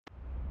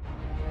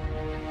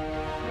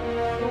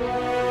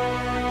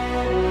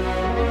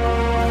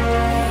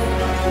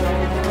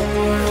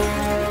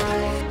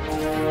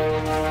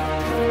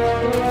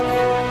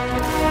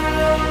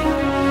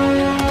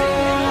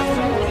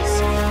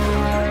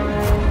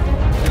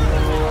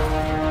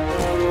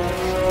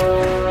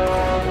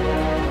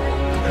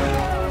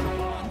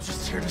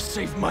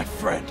my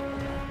friend.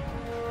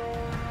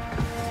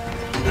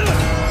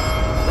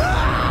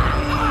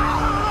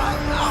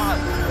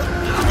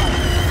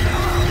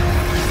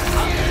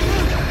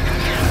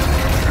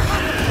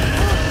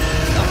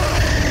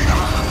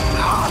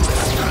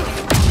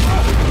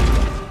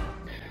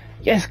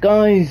 Yes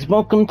guys,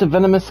 welcome to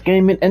Venomous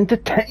Gaming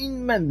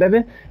Entertainment,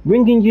 baby!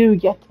 Bringing you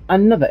yet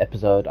another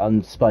episode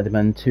on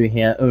Spider-Man 2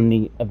 here,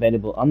 only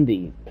available on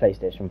the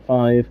PlayStation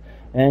 5.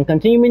 And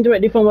continuing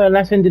directly from where I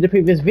last ended the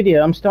previous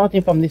video, I'm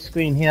starting from this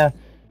screen here,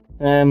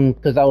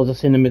 because I was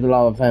just in the middle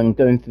of going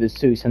through the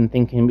suits and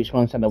thinking which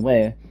ones should I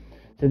wear.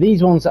 So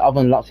these ones that I've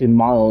unlocked with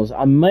Miles,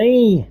 I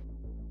may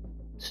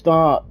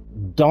start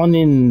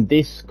donning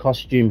this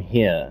costume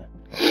here.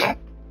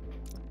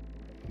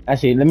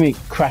 Actually, let me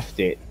craft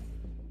it.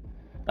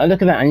 Oh,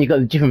 look at that, and you got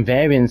the different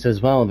variants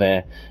as well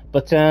there.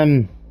 But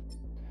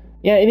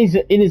yeah,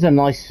 it is a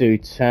nice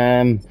suit.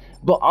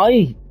 But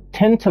I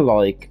tend to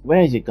like, where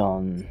is it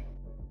gone?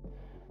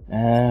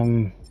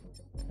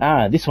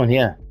 This one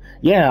here.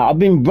 Yeah, I've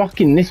been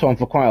rocking this one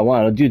for quite a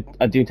while. I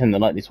do tend to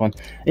like this one.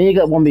 And you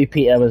got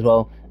 1BP air as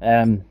well.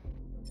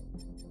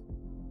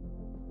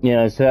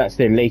 Yeah, so that's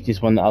the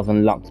latest one that I've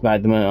unlocked. But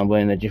at the moment, I'm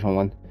wearing a different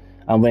one.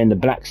 I'm wearing the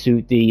black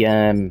suit, the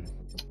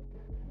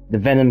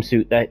Venom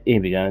suit. That,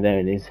 here we go. There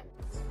it is.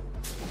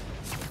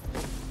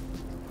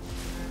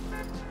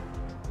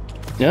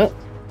 Yep,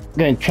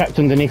 getting trapped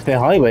underneath the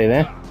highway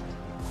there.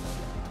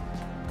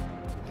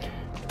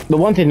 But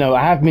one thing though,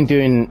 I have been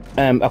doing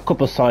a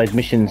couple side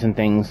missions and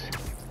things,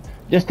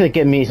 just to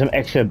get me some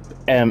extra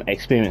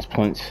experience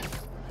points.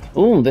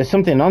 Oh, there's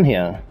something on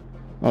here.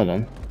 Hold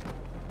on.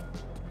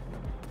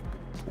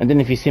 And then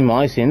if you see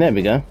my icing, there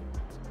we go.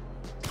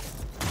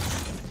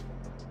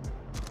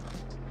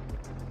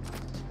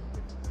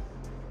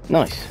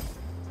 Nice.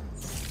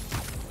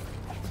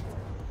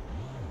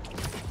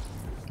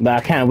 But I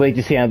can't wait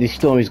to see how this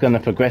story is going to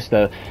progress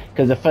though,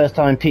 because the first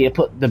time Peter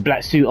put the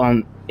black suit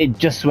on, it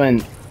just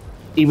went,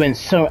 he went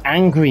so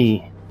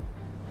angry.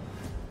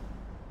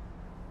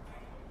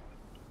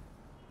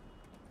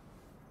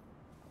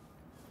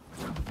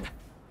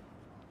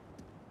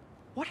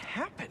 What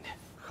happened?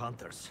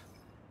 Hunters.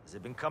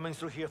 They've been coming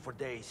through here for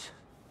days.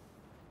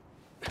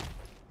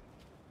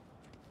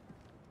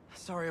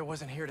 Sorry I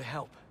wasn't here to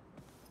help.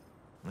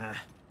 Nah.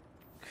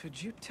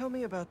 Could you tell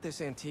me about this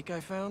antique I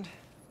found?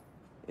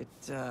 It,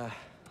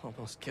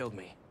 almost killed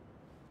me.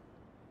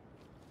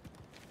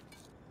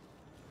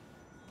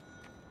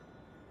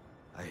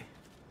 I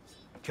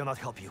cannot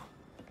help you.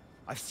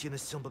 I've seen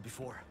this symbol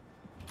before.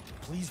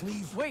 Please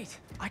leave. Wait!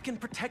 I can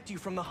protect you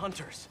from the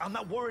hunters. I'm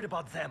not worried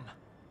about them.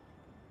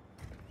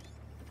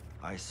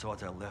 I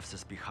thought I left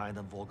this behind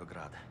on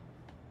Volgograd.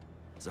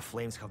 The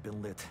flames have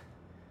been lit.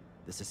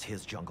 This is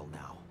his jungle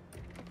now.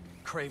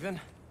 Kraven?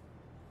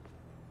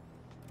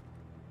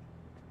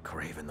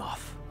 Kravenov.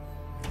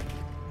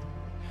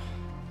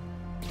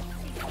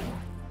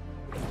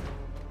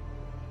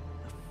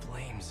 The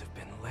flames have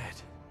been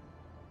lit.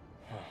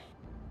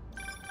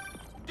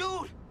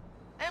 Dude!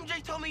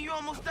 MJ told me you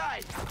almost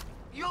died.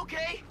 You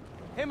okay?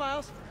 Hey,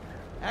 Miles.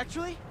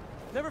 Actually,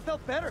 never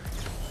felt better.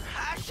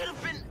 I should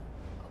have been...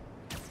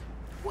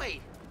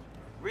 Wait,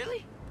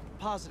 really?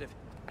 Positive.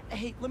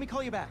 Hey, let me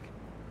call you back.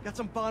 Got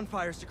some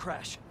bonfires to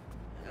crash.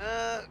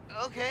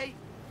 Okay.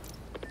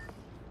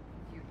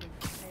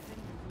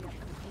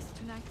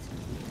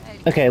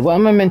 Okay, what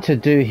am I meant to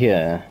do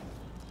here?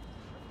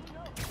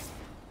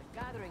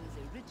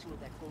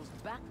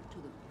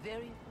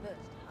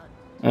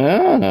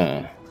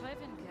 Ah.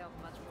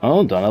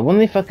 Hold on, I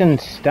wonder if I can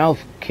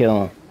stealth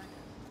kill.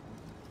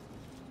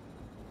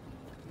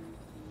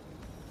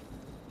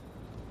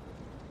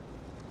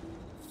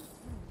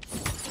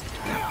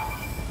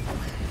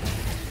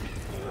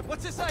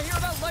 What's this I hear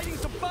about lighting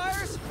some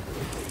fires?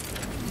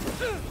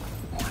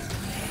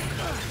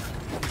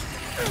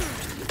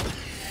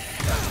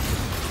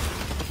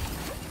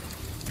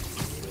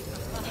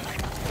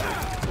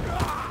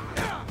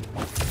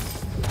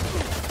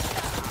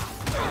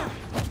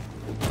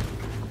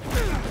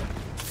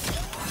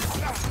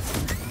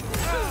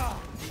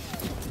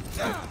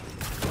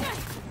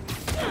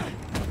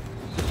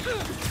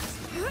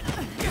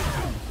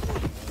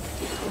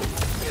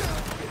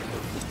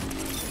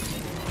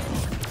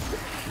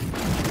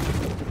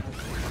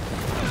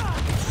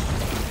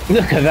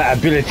 Look at that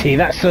ability,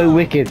 that's so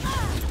wicked.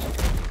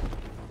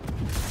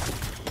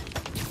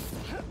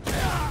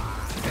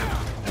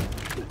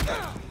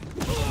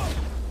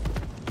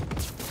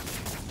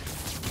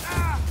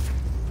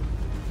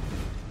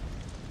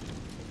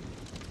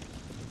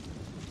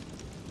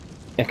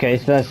 Okay,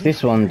 so that's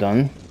this one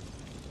done.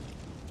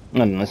 I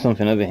don't know, there's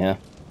something over here.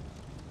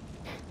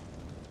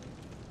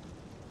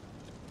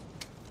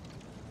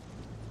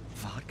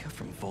 Vodka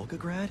from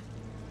Volgograd?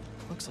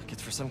 Looks like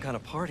it's for some kind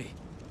of party.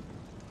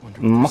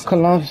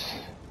 Makalovs?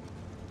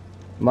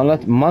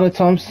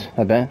 Molotovs?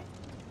 I bet.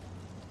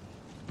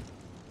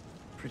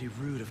 Pretty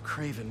rude of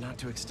Kraven not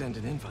to extend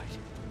an invite.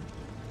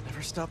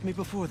 Never stopped me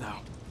before, though.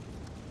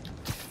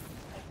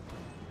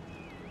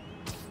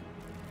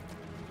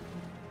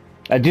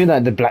 I do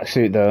like the black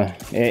suit though.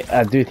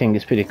 I do think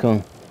it's pretty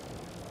cool.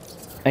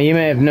 And you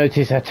may have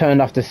noticed I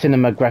turned off the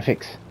cinema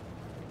graphics.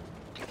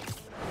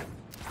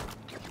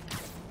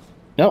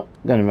 Nope,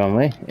 going the wrong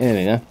way. Here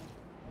we go.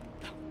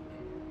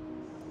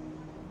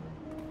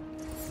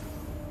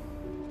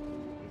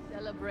 The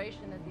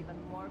celebration is even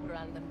more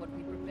grand than what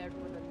we prepared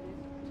for the visit.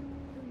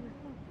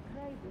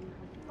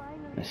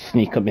 Let's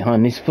sneak up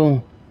behind this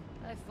fool.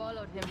 I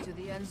followed him to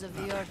the ends of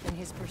the earth in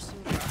his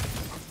pursuit.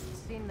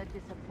 Seen the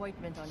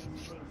disappointment on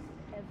his face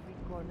every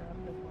corner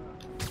of the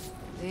world.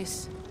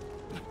 This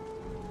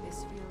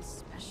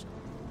feels special.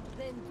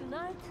 Then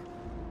tonight,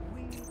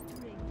 we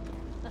drink.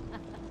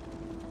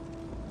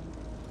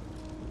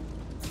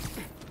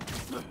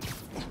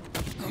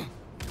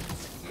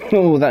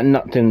 Oh, that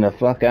knocked him the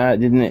fuck out,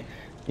 didn't it?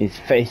 His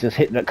face just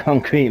hit the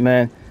concrete,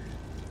 man.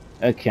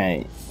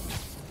 Okay.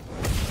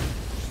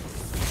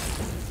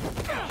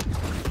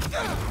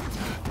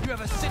 You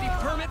have a city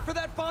permit for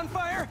that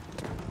bonfire?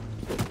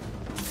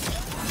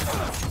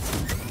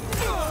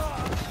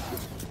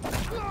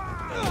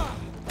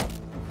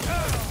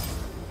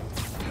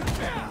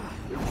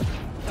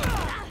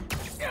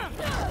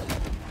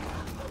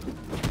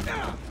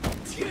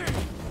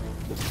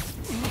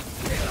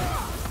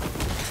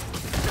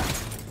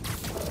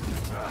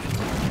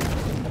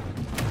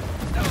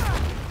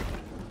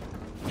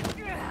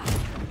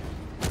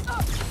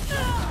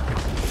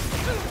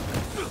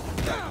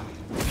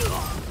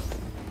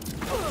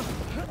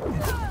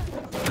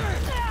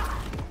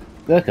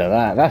 Look at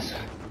that, that's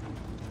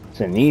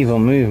an evil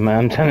move, man,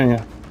 I'm telling you.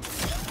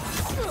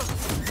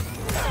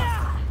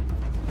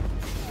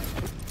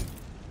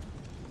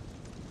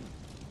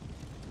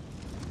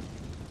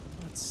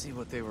 Let's see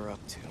what they were up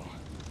to.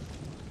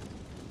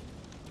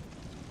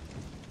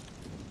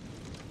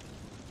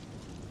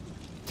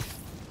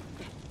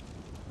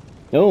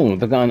 Oh,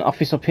 they've got an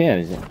office up here,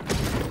 is it?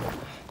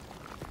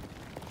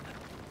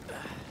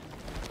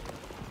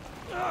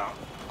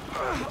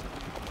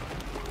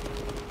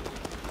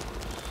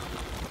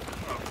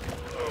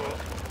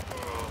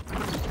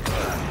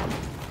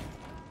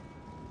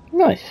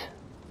 Nice.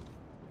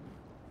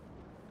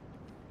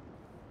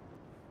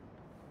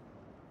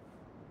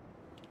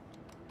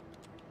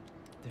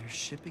 They're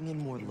shipping in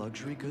more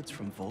luxury goods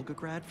from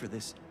Volgograd for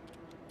this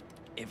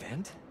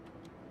event?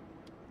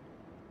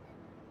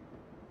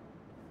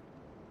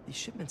 These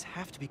shipments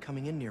have to be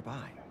coming in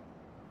nearby.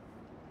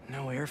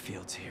 No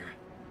airfields here.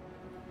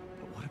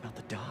 But what about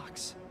the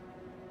docks?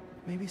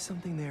 Maybe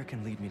something there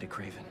can lead me to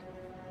Craven.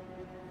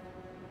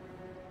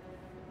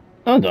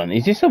 Hold on,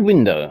 is this a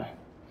window?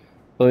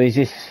 Or is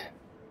this...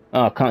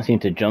 Oh, I can't seem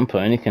to jump or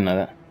anything like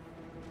that.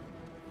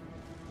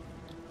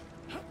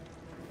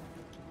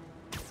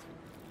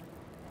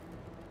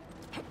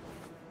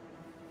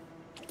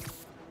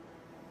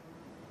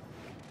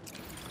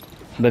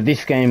 But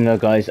this game though,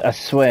 guys, I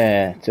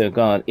swear to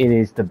God, it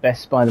is the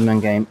best Spider-Man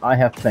game I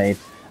have played.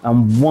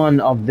 And one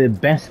of the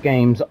best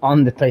games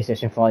on the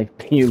PlayStation 5,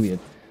 period.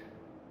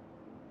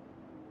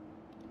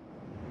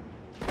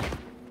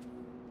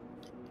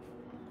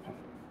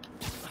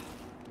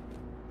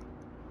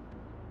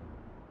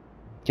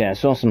 Yeah, I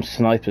saw some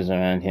snipers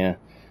around here.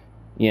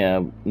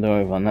 Yeah, they're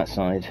over on that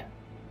side.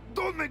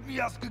 Don't make me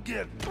ask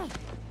again!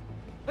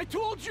 I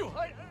told you!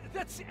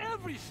 That's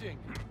everything!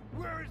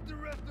 Where is the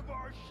rest of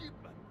our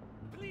shipment?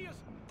 Please!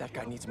 That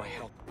guy needs my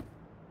help.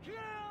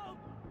 Help!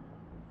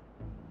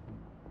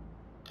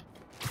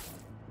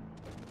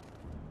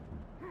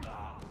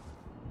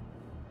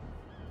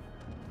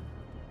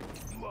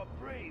 You are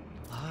brave.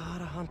 A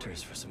lot of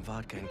hunters for some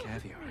vodka and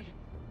caviar.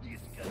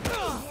 This guy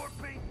is more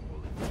painful.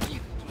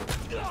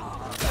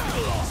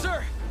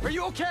 Sir, are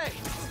you okay?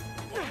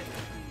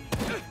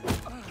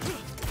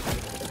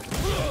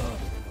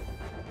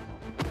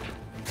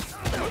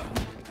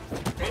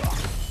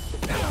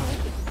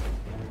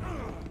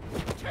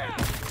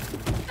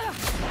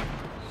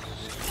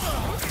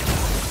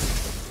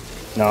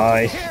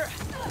 Nice. Here,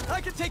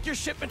 I can take your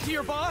shipment to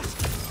your boss.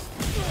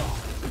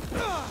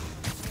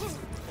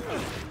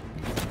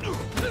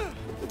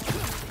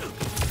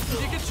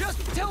 You can just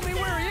tell me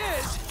where he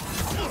is.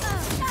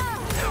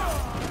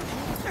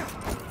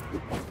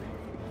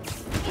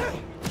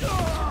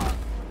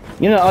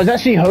 You know, I was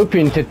actually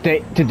hoping to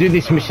do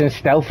this mission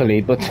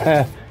stealthily, but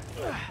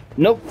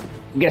nope,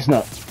 guess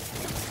not.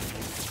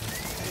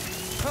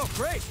 Oh,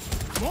 great!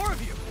 More of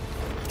you!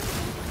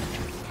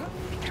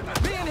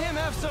 Me and him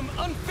have some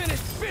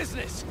unfinished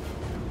business!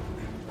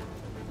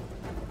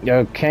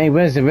 Okay,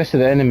 where's the rest of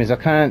the enemies? I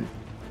can't...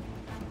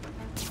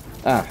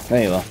 Ah,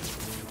 there you are.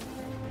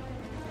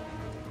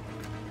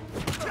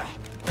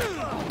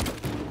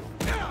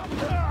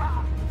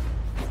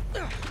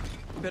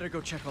 Better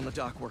go check on the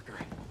dock worker.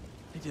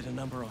 They did a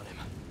number on him.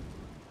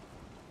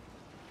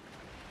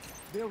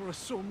 There were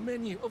so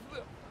many of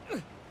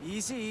them.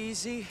 Easy,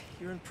 easy.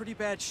 You're in pretty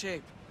bad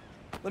shape.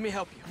 Let me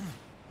help you.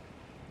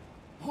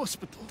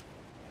 Hospital,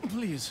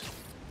 please.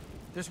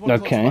 There's one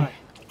close Okay. by.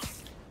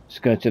 Let's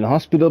go to the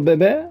hospital,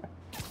 baby.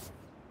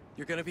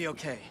 You're gonna be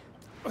okay.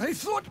 I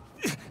thought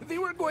they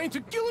were going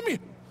to kill me.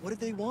 What did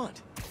they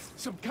want?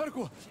 Some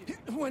cargo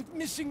went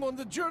missing on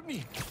the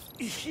journey.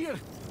 Here.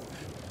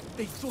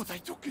 They thought I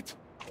took it.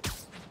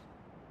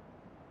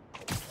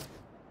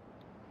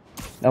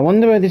 I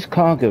wonder where this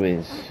cargo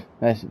is.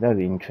 That'd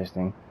be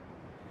interesting.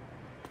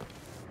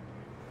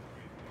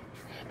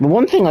 But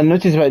one thing I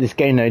noticed about this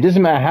game, though, it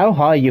doesn't matter how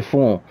high you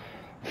fall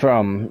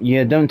from,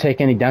 you don't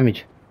take any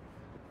damage.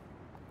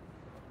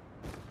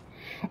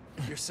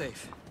 You're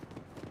safe.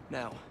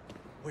 Now,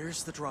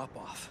 where's the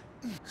drop-off?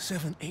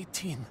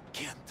 718,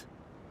 Kent.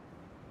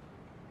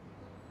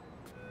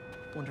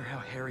 Wonder how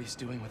Harry's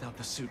doing without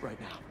the suit right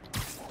now.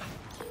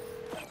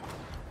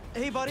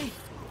 Hey, buddy.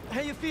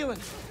 How you feeling?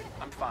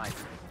 I'm fine.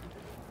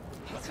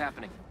 What's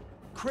happening?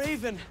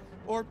 Craven,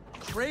 or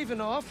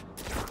Cravenoff,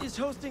 is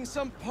hosting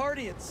some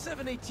party at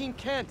 718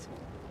 Kent.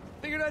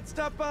 Figured I'd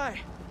stop by.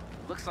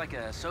 Looks like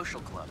a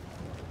social club.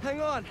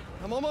 Hang on,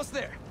 I'm almost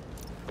there.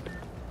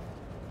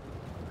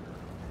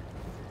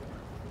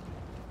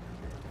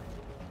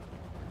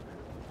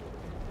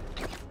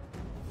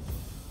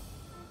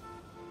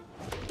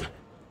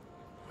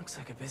 Looks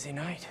like a busy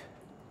night.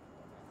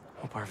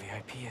 Hope our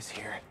VIP is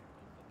here.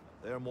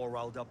 They're more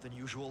riled up than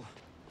usual.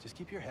 Just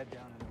keep your head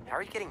down and... How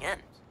are you getting in?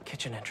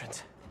 Kitchen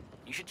entrance.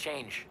 You should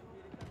change.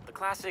 The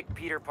classic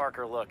Peter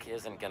Parker look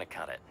isn't gonna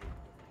cut it.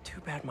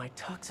 Too bad my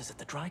tux is at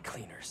the dry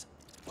cleaners.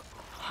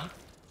 Huh?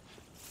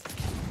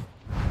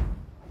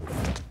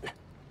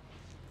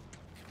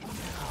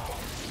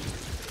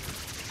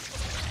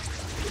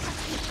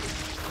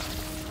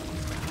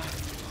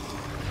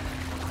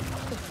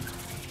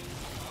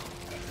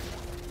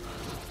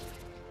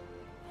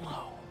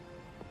 Whoa.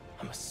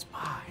 I'm a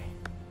spy.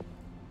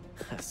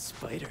 A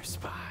spider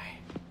spy.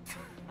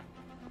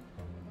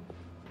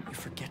 You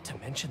forget to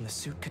mention the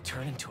suit could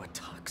turn into a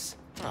tux.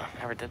 Oh,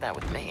 never did that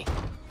with me.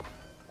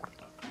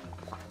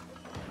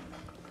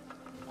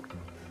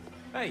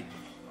 Hey!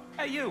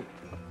 Hey, you!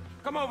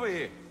 Come over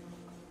here!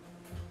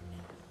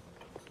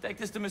 Take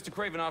this to Mr.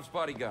 Cravenoff's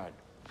bodyguard.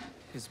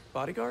 His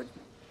bodyguard?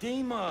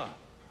 Dima!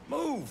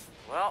 Move!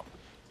 Well,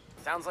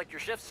 sounds like your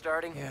shift's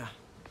starting. Yeah.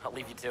 I'll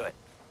leave you to it.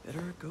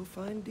 Better go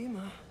find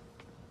Dima.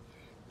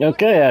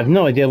 Okay, I have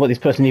no idea what this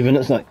person even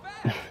looks like.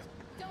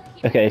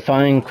 Okay,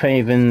 find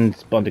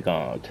Craven's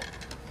bodyguard.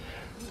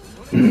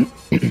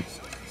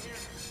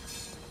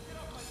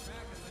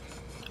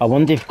 I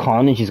wonder if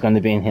Carnage is going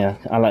to be in here.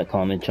 I like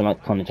Carnage. I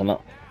like Carnage a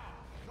lot.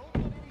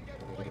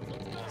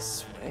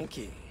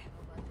 Swanky.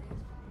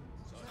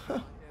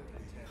 Huh.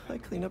 I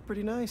clean up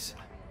pretty nice.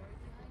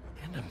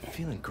 And I'm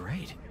feeling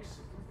great.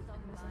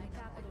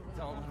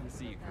 Don't let him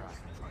see you cry.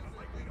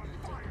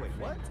 Wait,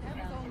 what?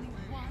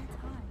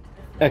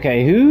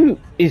 Okay, who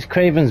is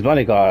Craven's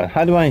bodyguard?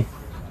 How do I...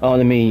 Oh,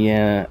 let me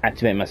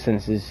activate my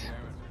senses.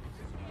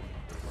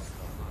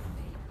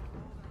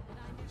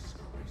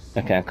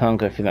 Okay, I can't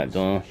go through that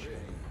door.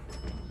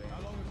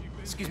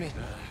 Excuse me.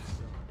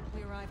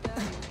 We arrived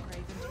early with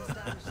Craven to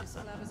establish this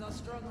lab as our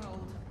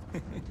stronghold.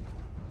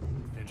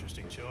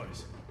 Interesting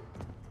choice.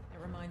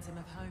 It reminds him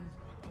of home.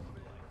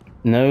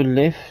 No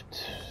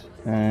lift.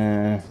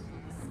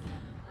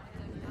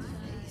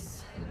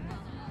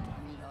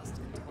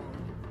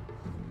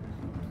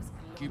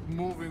 Keep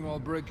moving, I'll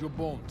break your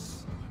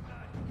bones.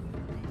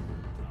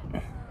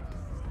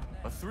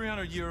 A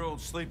 300-year-old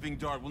sleeping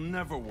dart will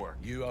never work.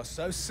 You are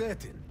so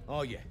certain,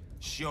 are you?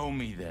 Show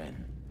me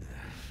then.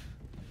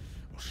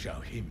 I'll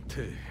show him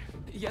too.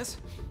 Yes?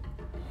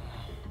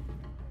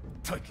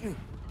 Take him.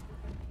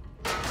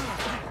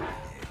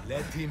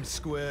 Let him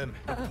squirm.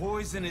 The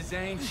poison is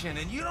ancient,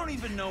 and you don't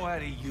even know how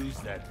to use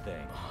that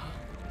thing.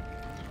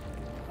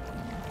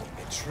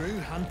 A true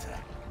hunter.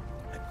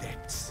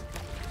 Adepts.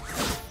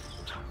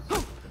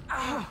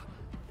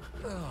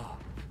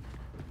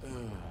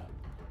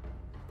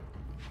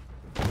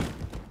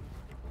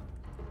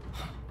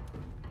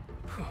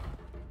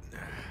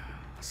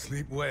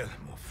 Sleep well,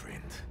 my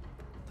friend.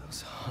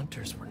 Those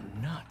hunters were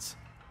nuts.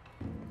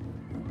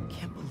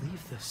 Can't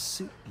believe the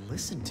suit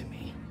listened to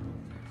me.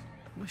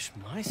 Wish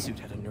my suit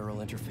had a neural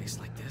interface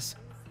like this.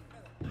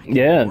 I could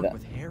Yeah, work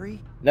with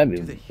Harry, that'd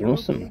do the be hero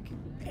awesome. gig,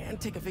 and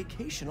take a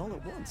vacation all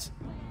at once.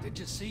 Did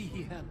you see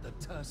he had the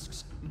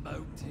tusks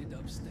mounted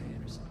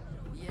upstairs?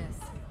 Yes.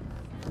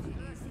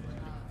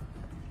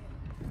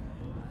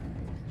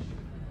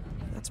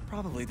 That's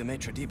probably the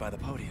maitre d' by the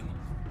podium.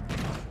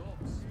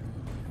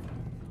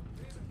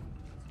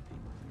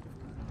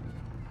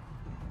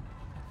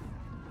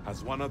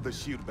 Has one of the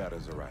shield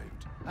bearers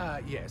arrived?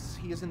 Yes,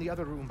 he is in the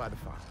other room by the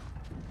fire.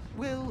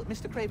 Will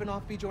Mr.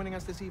 Cravenoff be joining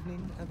us this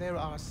evening? There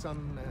are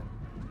some...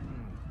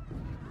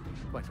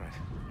 Quite right.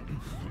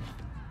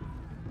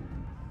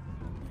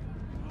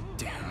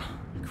 Damn,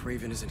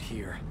 Craven isn't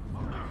here.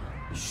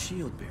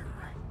 Shield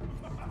bearer.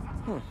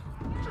 Huh.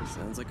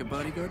 Sounds like a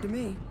bodyguard to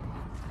me.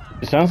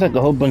 It sounds like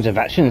a whole bunch of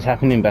actions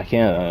happening back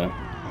here.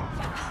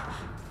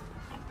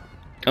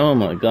 Oh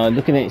my god,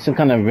 look at it, some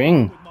kind of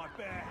ring.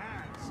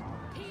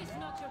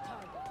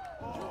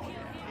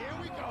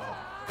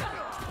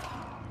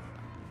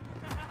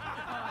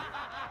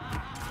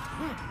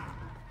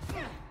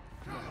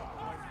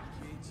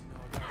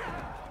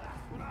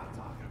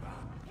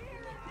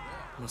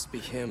 Must be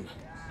him.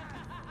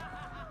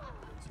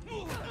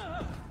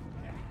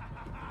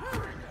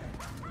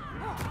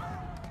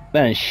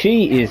 Man,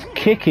 she is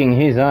kicking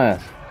his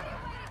ass.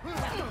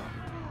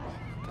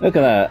 Look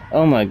at that.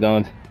 Oh my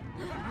god.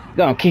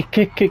 Go on,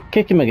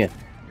 kick him again.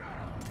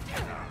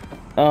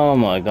 Oh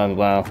my god,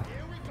 wow.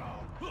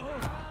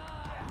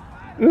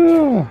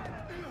 Ooh,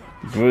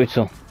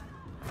 brutal.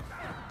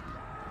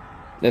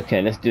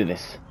 Okay, let's do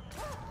this.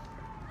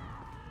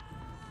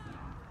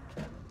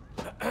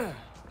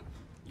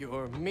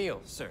 Your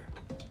meal, sir.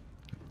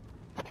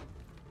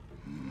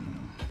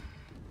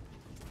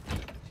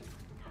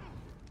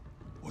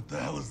 What the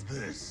hell is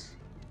this?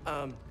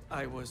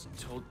 I was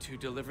told to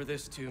deliver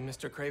this to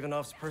Mr.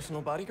 Kravinoff's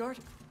personal bodyguard.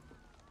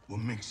 What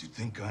makes you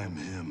think I'm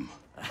him?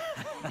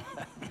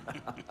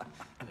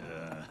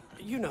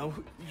 You know,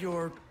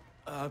 you're,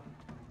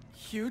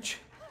 huge.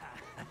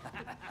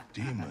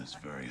 Dima's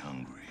very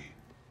hungry.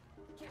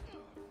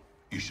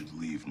 You should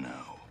leave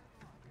now.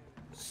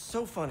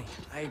 So funny.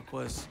 I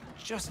was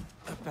just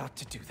about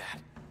to do that.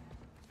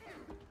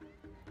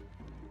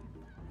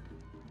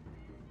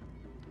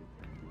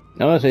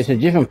 Oh, so it's a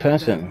different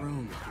person.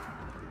 Room.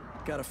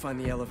 Gotta find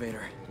the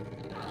elevator.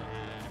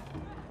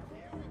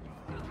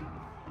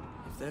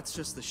 If that's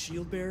just the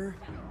shield bearer,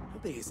 how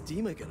big is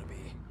Dima gonna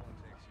be?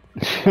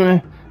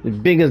 As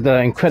big as the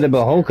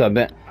Incredible Hulk, I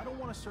bet. I don't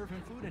want to serve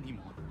him food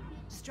anymore.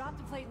 Just drop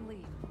the plate and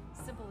leave.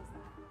 Simple as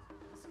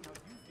that.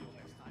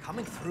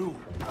 Coming through.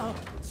 Oh,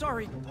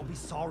 sorry. Don't be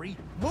sorry.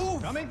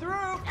 Move! Coming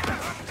through!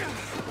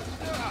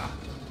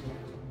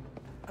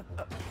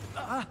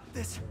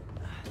 This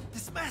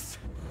mess!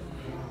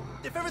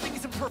 If everything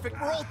isn't perfect,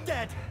 we're all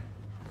dead!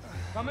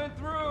 Coming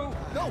through!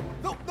 No,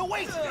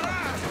 wait!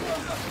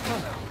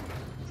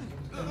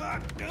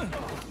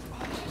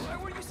 Why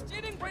were you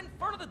standing right in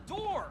front of the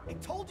door? I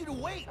told you to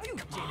wait! You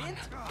didn't!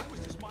 I was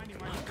just minding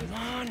my own business.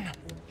 Come on.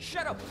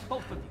 Shut up,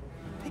 both of you.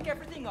 Pick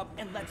everything up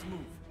and let's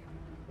move.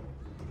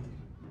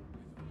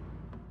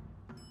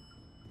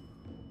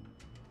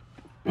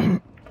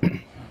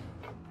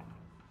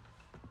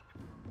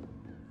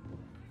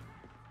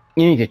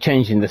 You need to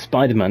change into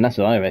Spider-Man, that's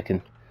what I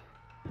reckon.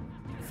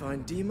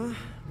 Find Dima,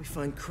 we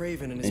find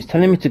Craven and his... He's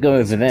telling me to go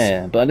over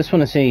there, but I just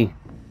want to see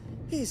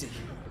Easy.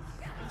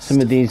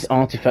 some of these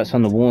artifacts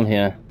on the wall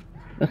here.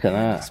 Look at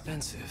that.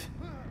 Expensive.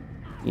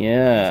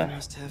 Yeah. He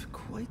must have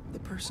quite the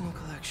personal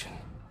collection.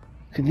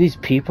 Look at these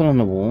people on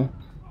the wall.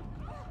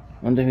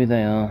 Wonder who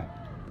they are.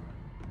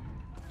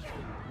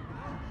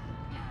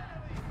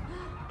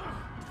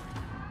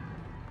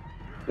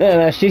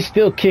 Yeah, she's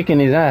still kicking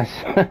his ass.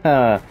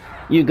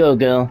 You go,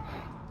 girl.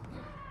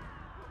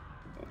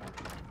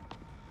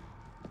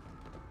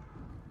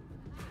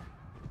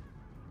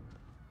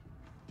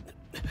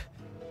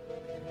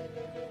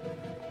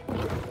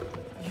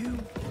 You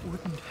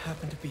wouldn't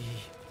happen to be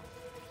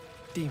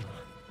Dima?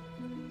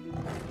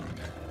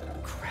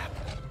 Crap.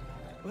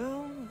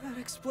 Well, that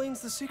explains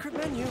the secret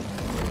menu.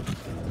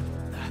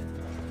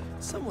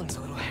 Someone's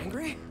a little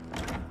hangry.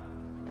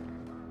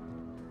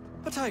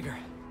 A tiger.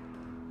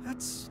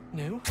 That's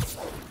new.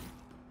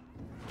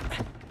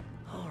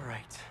 All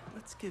right,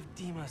 let's give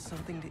Dima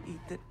something to eat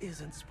that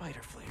isn't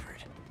spider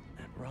flavored.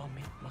 That raw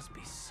meat must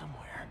be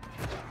somewhere.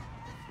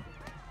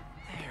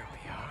 There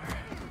we are.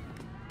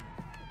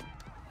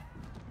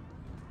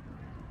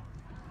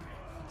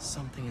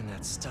 Something in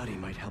that study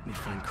might help me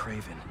find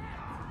Craven.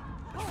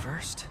 But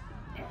first,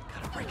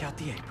 gotta break out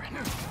the apron.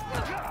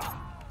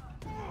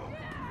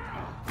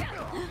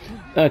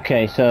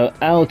 Okay, so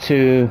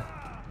L2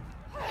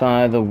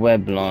 fire the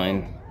web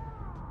line.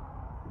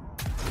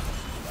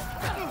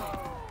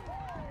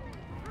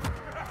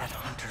 That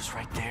hunter's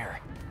right there.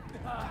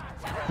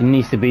 He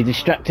needs to be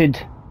distracted.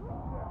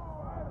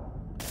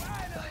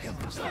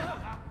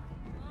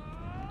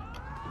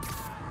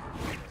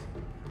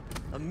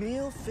 A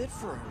meal fit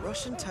for a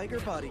Russian tiger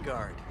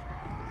bodyguard.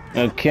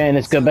 Okay,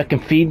 let's go back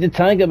and feed the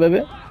tiger, baby.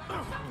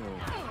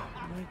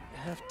 Might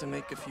have to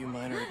make a few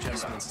minor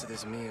adjustments to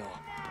this meal.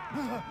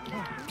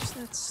 Who's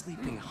that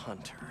sleeping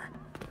hunter?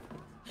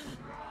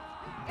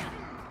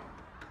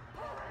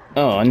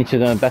 Oh, I need to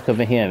go back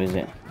over here, is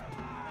it?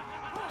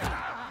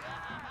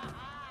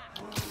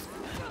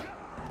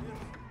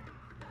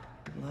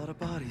 A lot of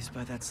bodies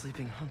by that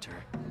sleeping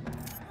hunter.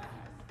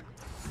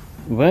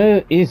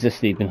 Where is the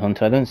sleeping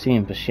hunter? I don't see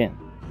him for shit.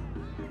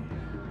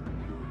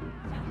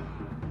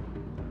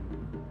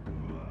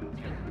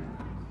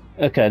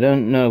 Okay, I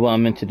don't know what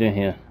I'm meant to do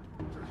here.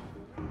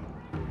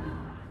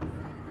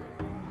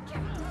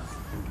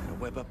 Gotta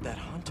web up that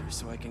hunter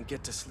so I can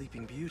get to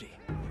Sleeping Beauty.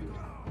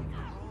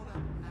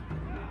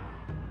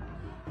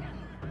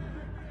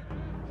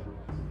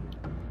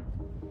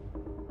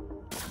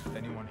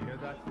 Anyone hear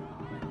that?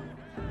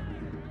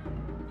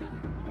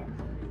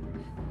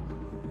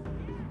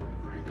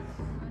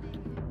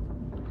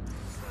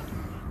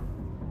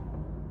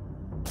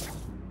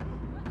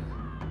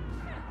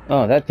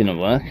 Oh, that didn't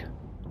work.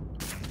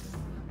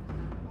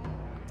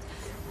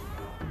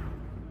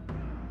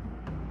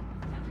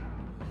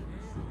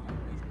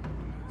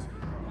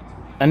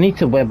 I need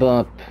to web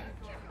up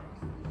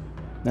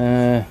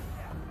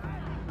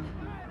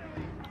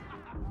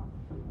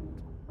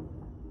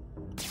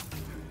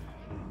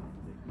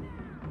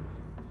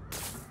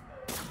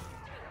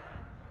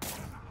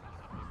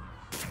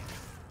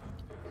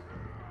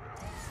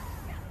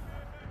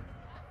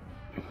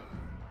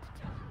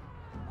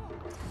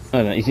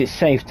Hold on, is it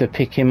safe to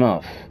pick him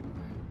off?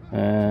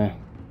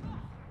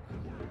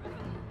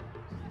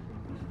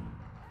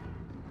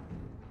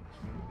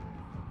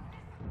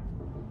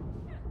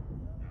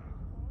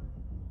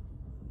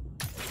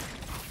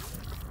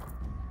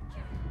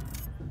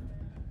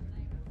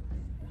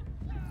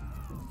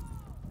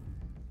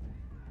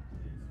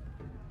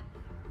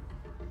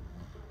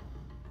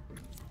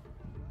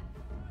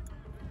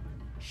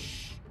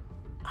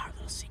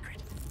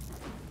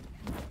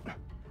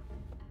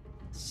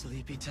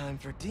 Sleepy time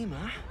for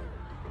Dima,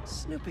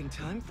 snooping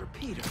time for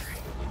Peter.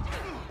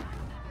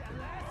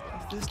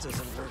 If this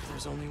doesn't work,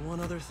 there's only one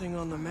other thing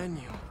on the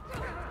menu.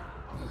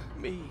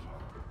 Me.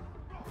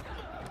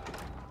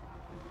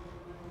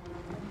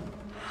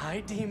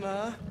 Hi,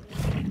 Dima.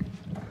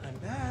 I'm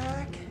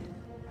back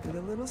with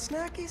a little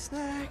snacky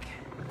snack.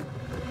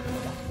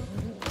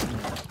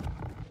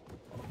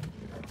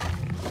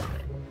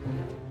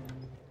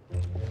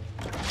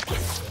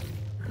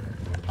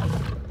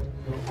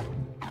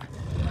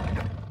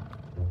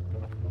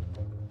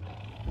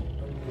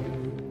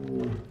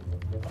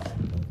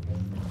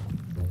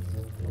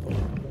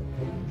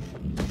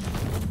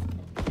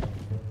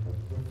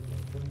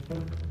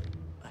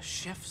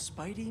 Chef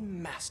Spidey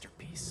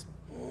masterpiece.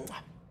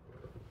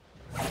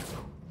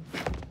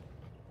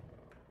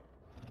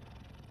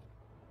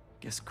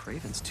 Guess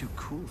Craven's too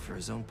cool for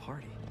his own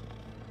party.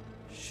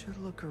 Should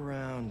look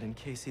around in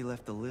case he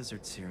left the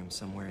lizard serum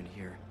somewhere in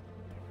here.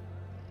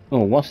 Oh,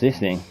 what's this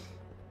thing?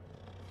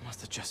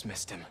 Must have just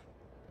missed him.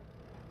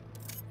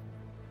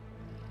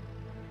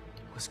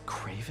 Was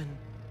Craven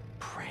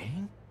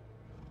praying?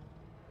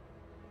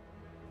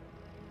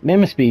 They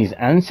must be his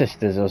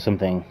ancestors or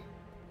something.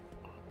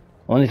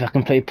 I wonder if I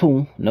can play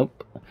pool.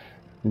 Nope.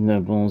 There's no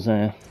balls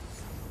there.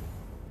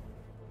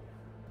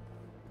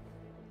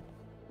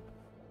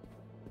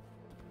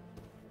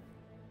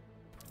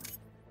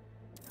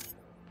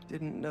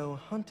 Didn't know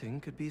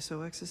hunting could be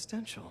so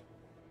existential.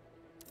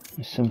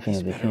 There's something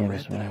He's over better here read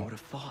as than I well. would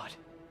have thought.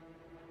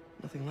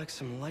 Nothing like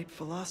some light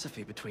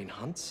philosophy between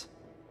hunts.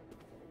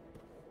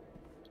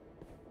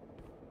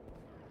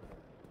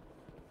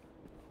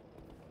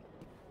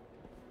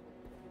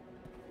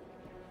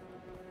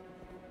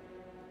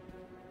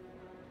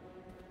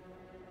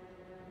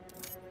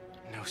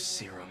 No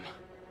serum.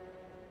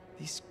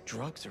 These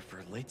drugs are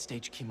for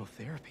late-stage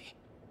chemotherapy.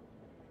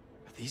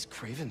 Are these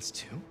Cravens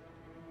too?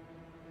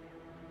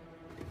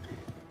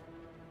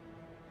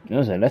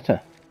 There's a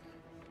letter.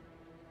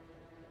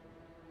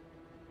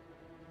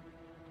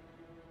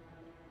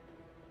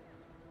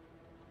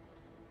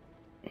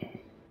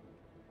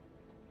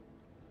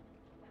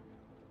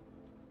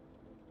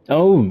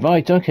 Oh,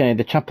 right, okay.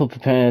 The chapel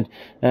prepared.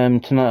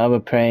 Tonight I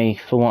will pray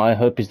for what I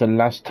hope is the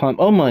last time.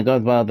 Oh my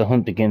god, wow, the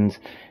hunt begins.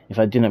 If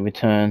I do not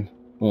return,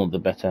 all the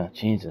better.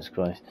 Jesus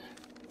Christ.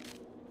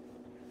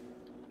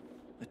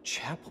 The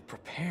chapel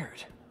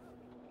prepared.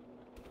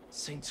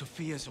 St.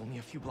 Sophia's only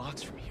a few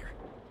blocks from here.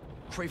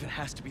 Craven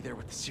has to be there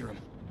with the serum.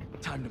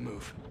 Time to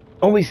move.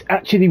 Oh, it's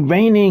actually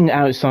raining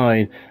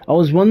outside. I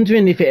was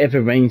wondering if it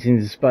ever rains in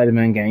the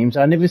Spider-Man games.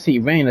 I never see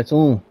it rain at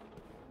all.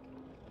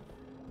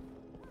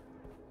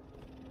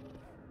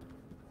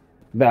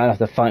 But I'll have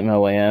to fight my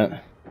way out.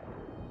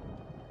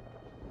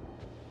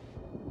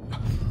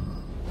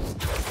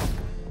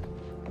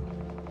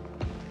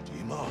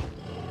 Dima.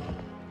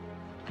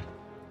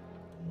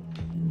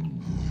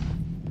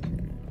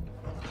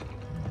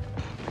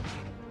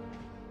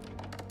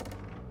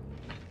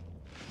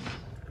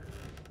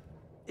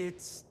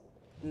 It's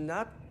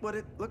not what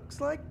it looks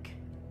like.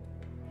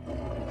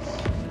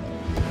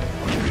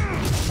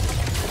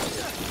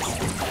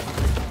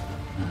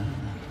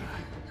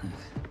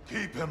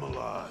 Keep him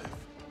alive.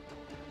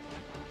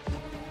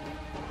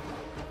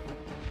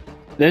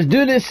 Let's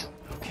do this!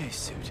 Okay,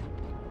 Suit.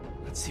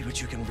 Let's see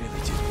what you can really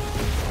do.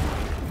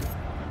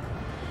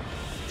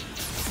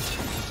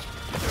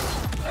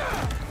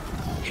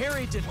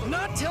 Harry did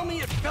not tell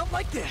me it felt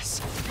like this.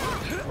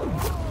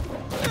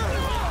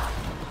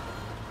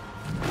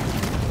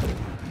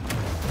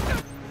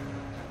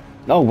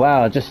 Oh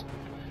wow, just...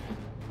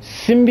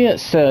 Symbiote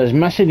Surge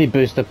massively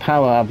boosts the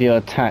power of your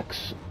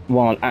attacks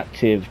while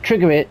active.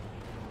 Trigger it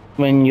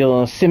when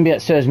your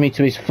Symbiote Surge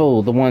meter is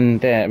full, the one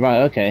there.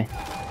 Right, okay. I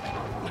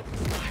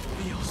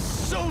feel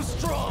so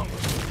strong.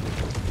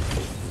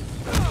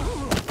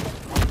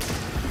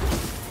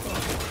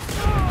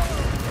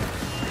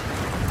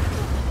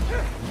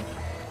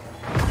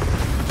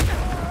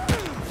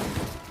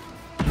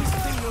 This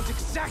thing knows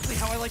exactly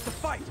how I like to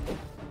fight.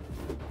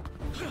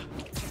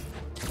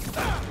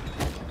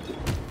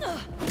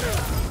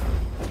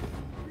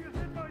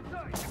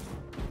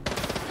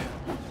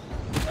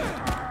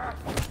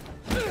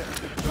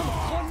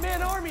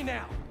 One-man army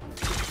now.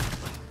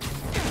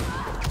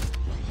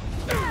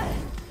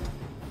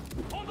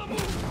 On the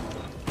move.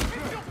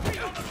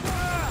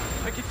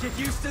 I could get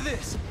used to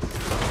this.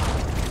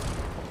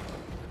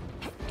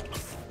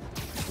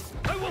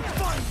 I will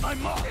find my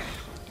mark.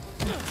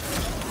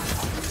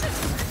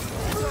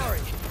 Sorry,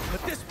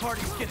 but this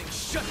party's getting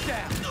shut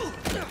down. Shut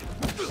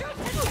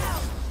it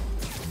down.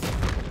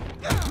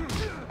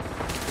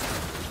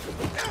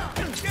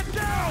 Get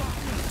down!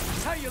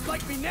 How you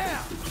like me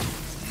now?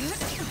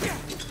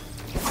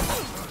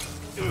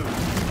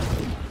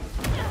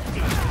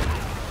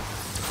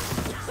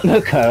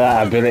 Look at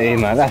that ability,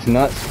 man. That's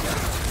nuts.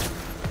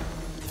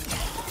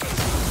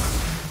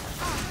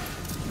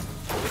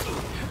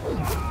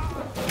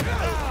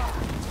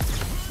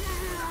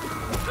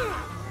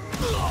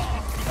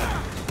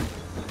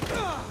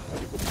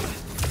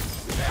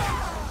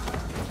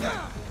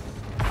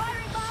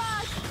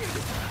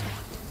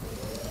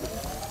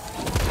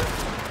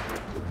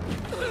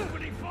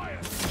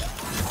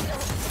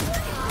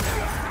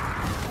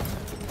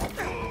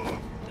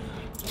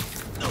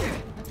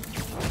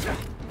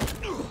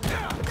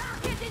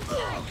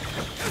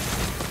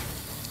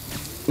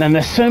 And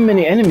there's so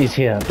many enemies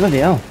here. Bloody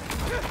hell.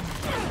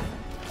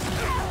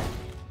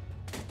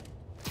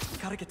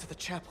 Gotta get to the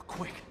chapel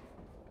quick.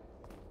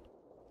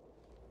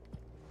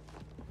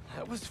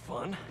 That was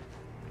fun.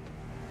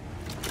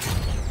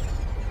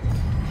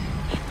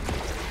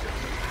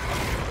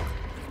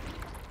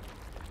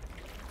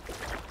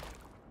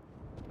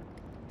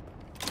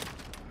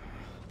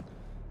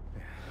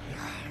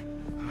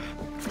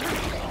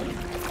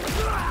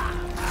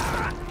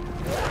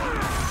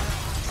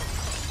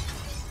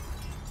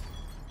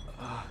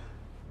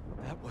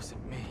 That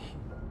wasn't me.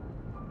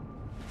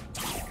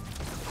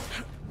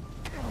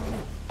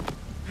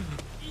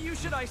 You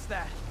should ice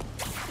that.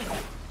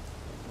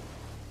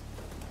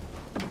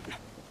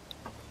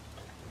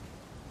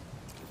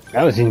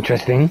 That was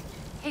interesting.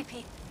 Hey,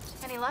 Pete.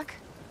 Any luck?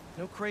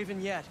 No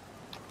Craven yet.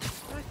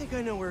 But I think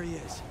I know where he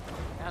is.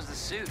 How's the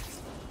suit?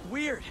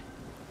 Weird.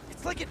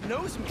 It's like it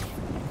knows me.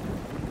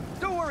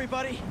 Don't worry,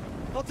 buddy.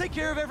 I'll take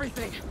care of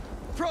everything.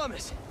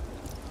 Promise.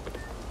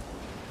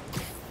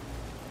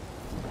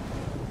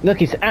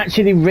 Look, it's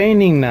actually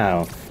raining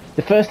now.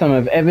 The first time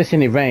I've ever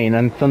seen it rain,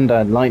 and thunder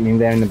and lightning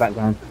there in the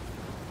background.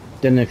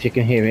 Don't know if you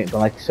can hear it, but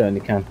I certainly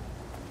can.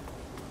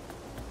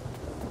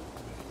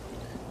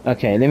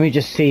 Okay, let me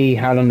just see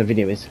how long the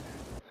video is.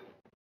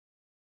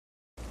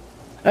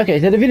 Okay,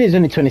 so the video is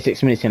only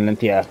 26 minutes in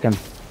length. Yeah, I can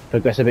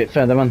progress a bit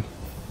further on.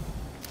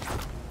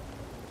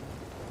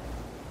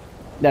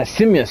 That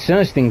Simia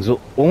search thing's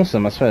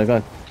awesome, I swear to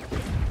God.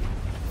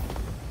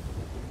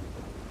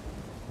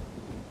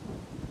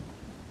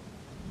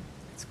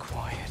 It's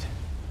quiet.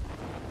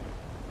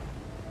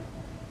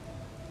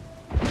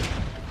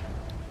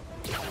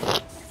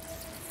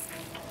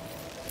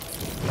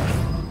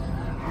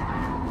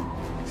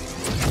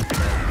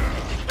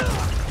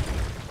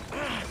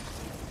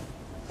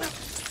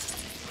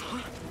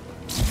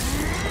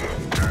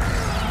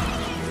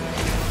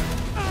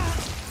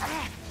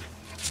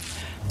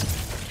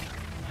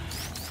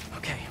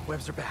 Okay,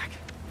 webs are back.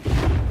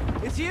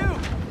 It's you!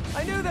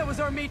 I knew that was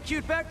our meet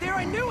cute back there,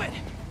 I knew it!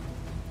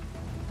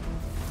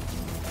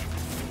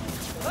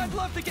 I'd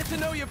love to get to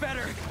know you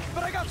better,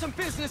 but I got some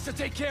business to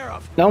take care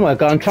of. Oh my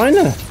God, I'm trying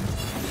to...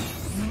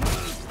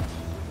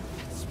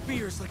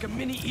 Spears like a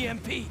mini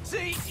EMP.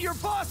 See, your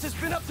boss has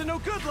been up to no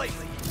good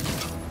lately.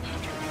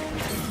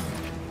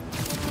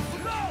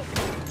 No!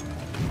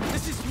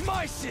 This is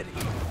my city,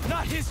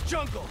 not his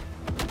jungle.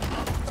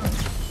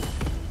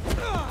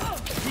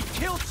 He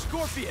killed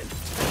Scorpion.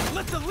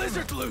 Let the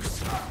lizard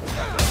loose.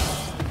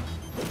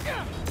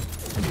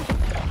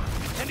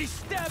 And he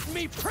stabbed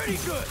me pretty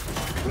good.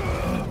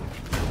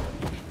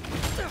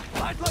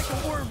 I'd like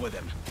a word with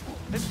him,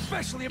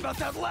 especially about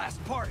that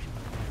last part.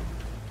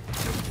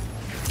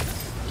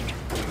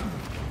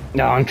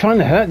 No, I'm trying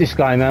to hurt this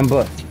guy, man,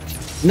 but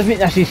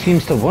nothing actually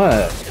seems to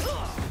work.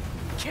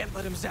 Can't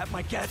let him zap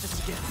my gadgets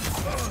again.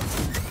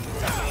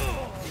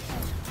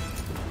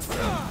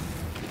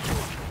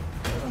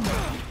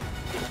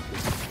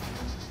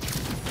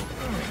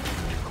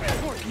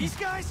 Or these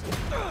guys?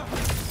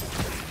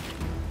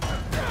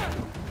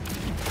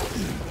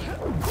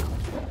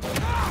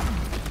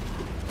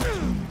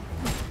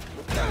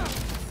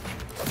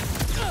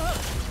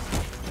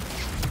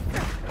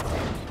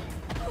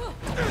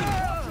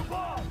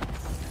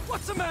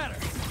 What's the matter?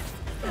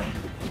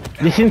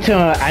 Listen to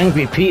how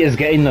angry Peter's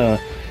getting,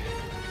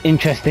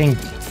 interesting.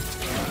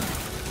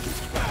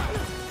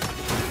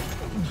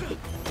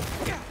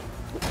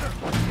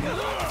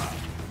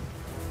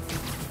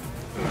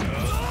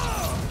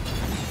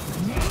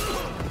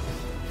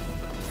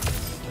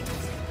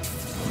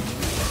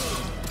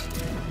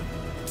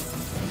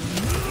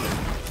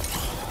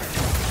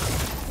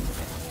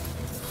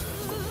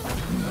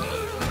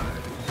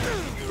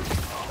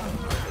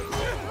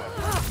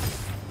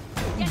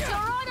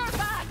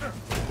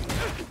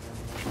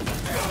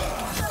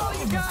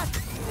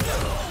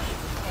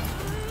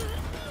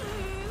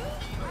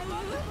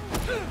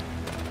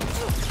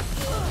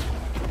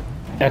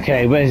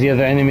 Okay, where's the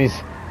other enemies?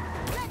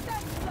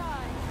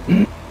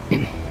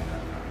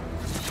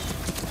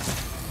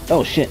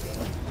 Oh shit.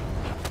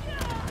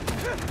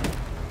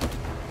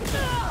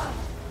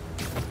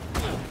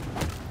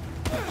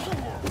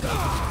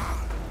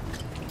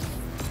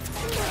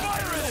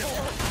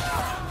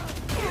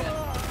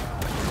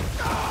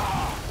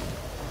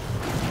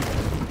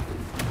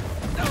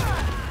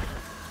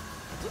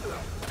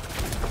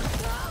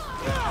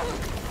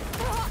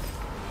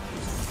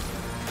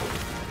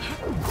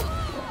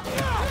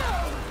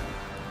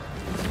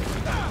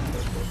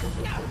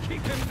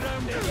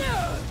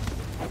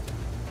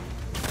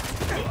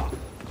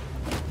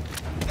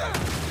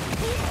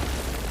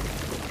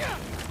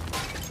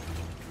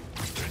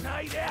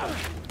 Night out.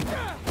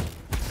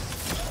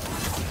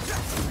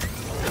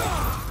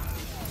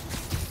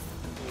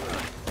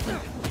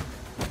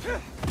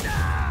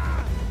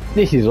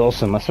 This is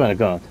awesome, I swear to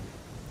God.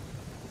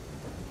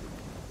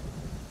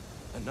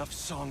 Enough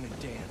song and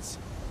dance.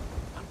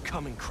 I'm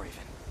coming, Craven.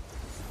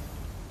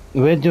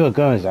 Where do I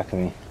go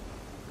exactly?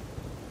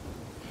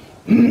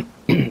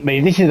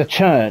 Maybe this is a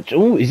church.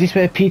 Oh, is this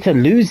where Peter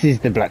loses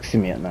the black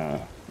symbiote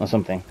now? Or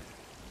something?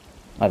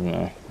 I don't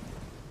know.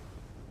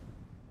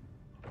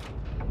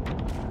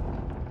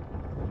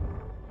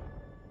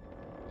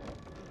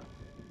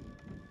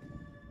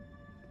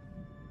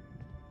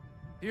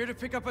 Here to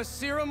pick up a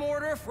serum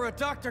order for a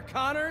Dr.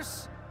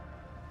 Connors?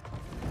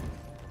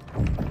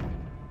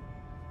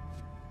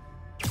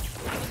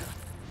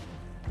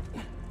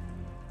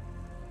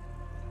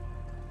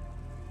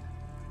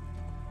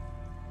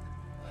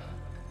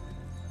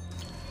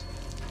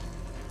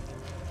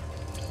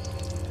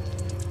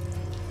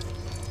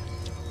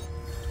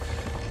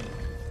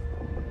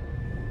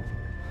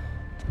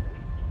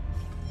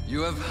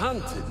 You have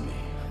hunted me.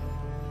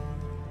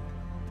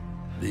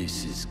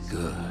 This is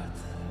good.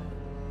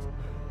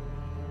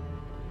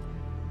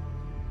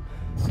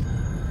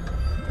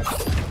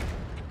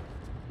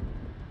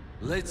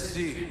 Let's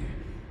see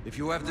if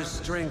you have the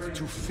strength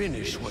to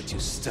finish what you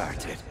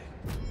started.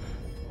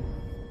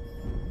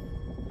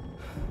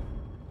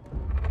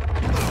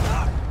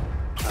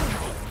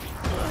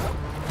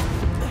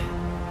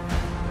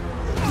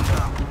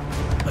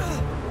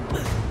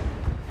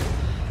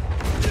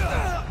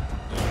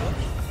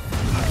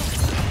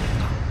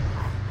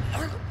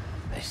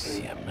 I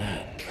see a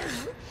man.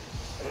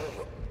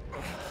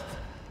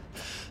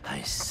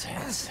 I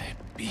sense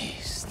a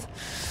beast.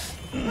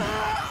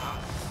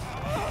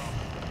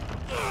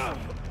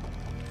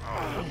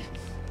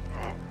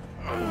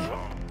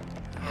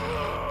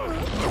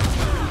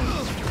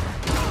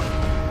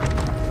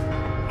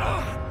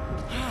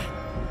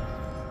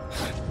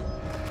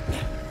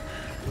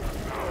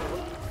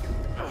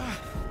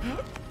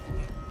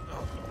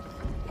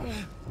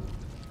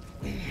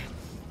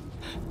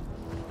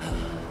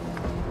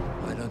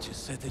 Why don't you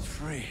set it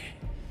free?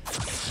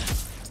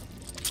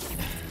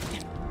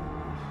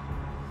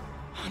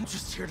 I'm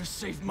just here to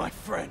save my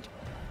friend.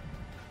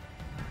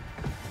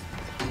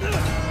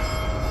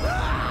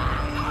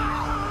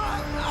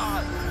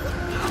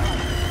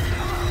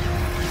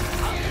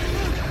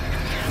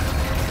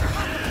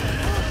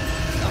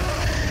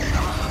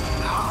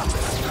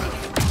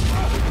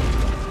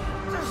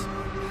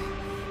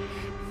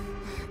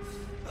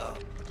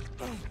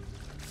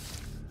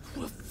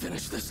 We'll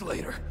finish this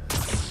later.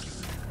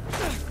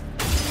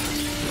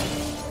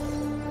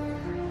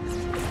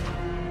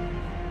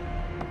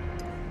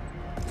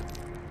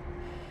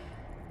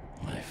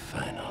 My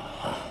final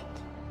hunt.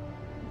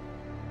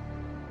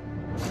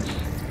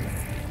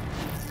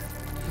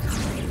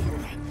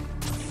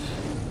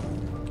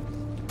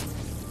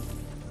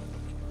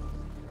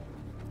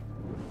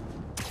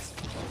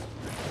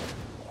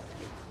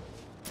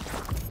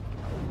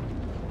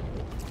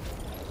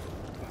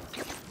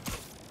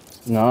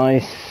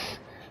 Nice.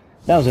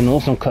 That was an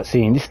awesome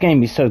cutscene. This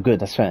game is so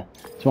good, I swear.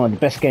 It's one of the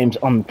best games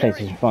on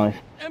PlayStation 5.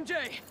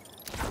 MJ!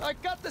 I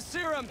got the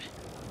serum!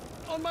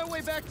 On my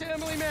way back to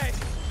Emily May!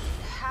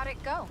 How'd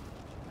it go?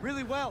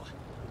 Really well.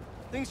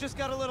 Things just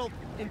got a little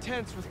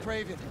intense with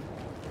Craven.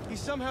 He's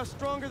somehow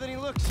stronger than he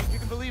looks, if you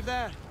can believe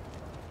that.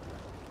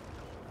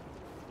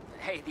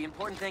 Hey, the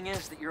important thing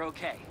is that you're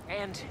okay,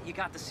 and you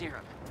got the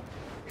serum.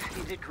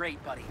 You did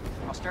great, buddy.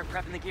 I'll start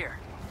prepping the gear.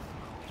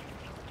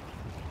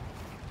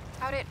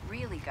 How'd it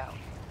really go?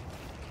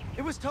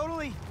 It was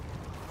totally...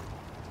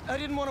 I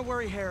didn't want to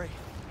worry Harry.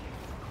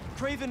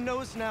 Craven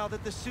knows now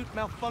that the suit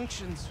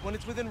malfunctions when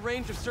it's within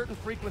range of certain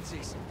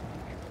frequencies.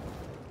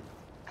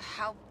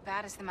 How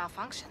bad is the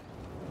malfunction?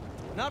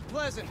 Not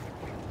pleasant,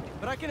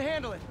 but I can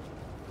handle it.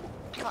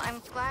 Well,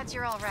 I'm glad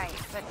you're all right,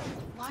 but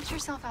watch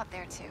yourself out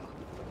there too.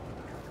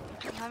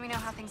 Can you let me know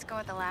how things go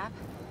at the lab?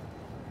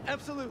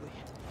 Absolutely.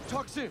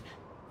 Talk soon.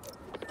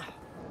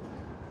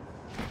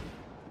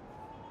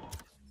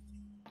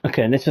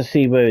 Okay, let's just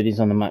see where it is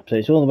on the map. So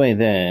it's all the way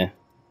there.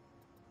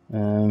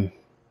 Oh,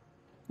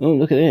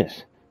 look at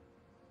this.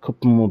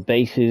 Couple more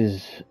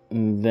bases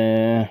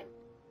there.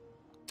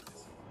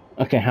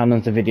 Okay, how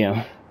long's the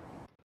video?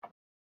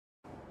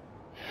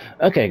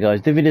 Okay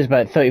guys, the video is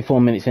about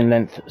 34 minutes in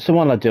length. So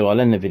what I'll do,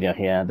 I'll end the video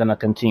here. Then I'll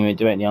continue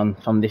directly on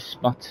from this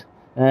spot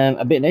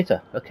a bit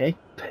later. Okay,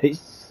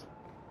 peace.